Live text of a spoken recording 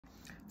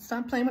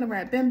Stop playing with a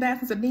rat. Ben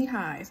Bath is a knee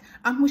highs.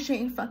 I'm who she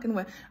ain't fucking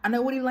with. I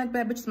know what he like,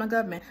 bad bitches, my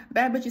government.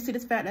 Bad bitches see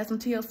this fat ass on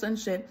TL Sun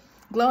shit.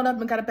 Glowed up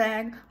and got a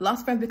bag.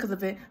 Lost friends because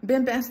of it.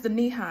 Ben Bath is the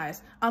knee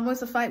highs. I'm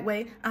always a fight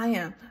way. I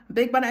am.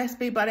 Big body ass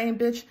speed, but I ain't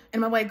bitch.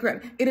 In my white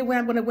grip. Either way,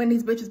 I'm gonna win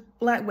these bitches.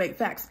 Black weight.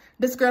 Facts.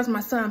 This girl's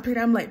my son,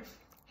 Peter. I'm late.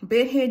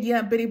 Big head,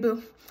 yeah, bitty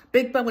boo.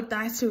 Big butt with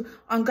thighs too.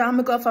 On God, I'm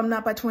gonna go if I'm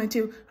not by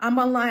 22. I'm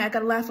online. I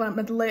gotta laugh on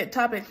a delayed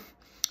topic.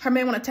 Her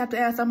man wanna tap the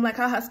ass. I'm like,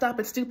 haha, stop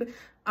it, stupid.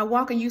 I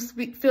walk and you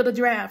feel the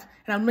draft,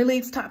 and I'm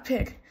League's top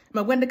pick.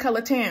 My winter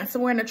color tan,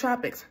 somewhere in the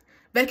tropics.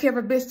 Vacay of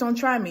a bitch, don't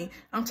try me.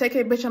 I'm take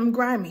care, bitch, I'm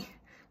grimy.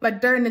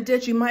 Like dirt in the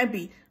ditch, you might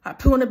be. I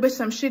poo in the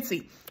bitch, I'm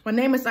shitsy. My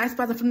name is Ice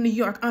Spice, I'm from New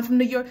York. I'm from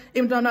New York,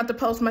 even though I'm not to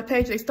post my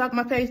page. They stalk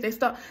my page, they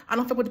stalk. I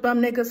don't fuck with the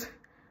bum niggas.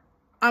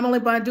 I'm only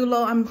by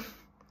Dulo,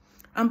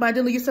 I'm by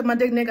Dulo. You said my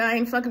dick, nigga, I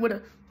ain't fucking with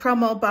a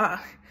promo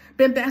bar.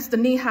 Ben Bass the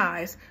knee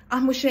highs.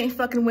 I'm what she ain't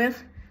fucking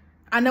with.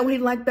 I know what he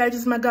like, bad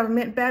bitches, my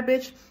government, bad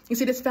bitch. You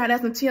see this fat ass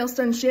in TL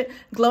Sun shit.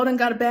 Glowed and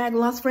got a bag,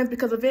 lost friends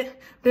because of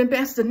it. Ben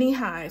Bass the knee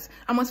highs.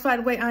 I must fight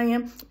the way I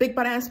am. Big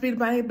body ass speed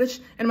body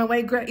bitch. And my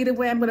way great. Either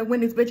way, I'm gonna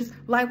win these bitches.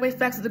 Lightweight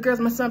facts of the girls,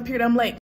 my son, period, I'm late.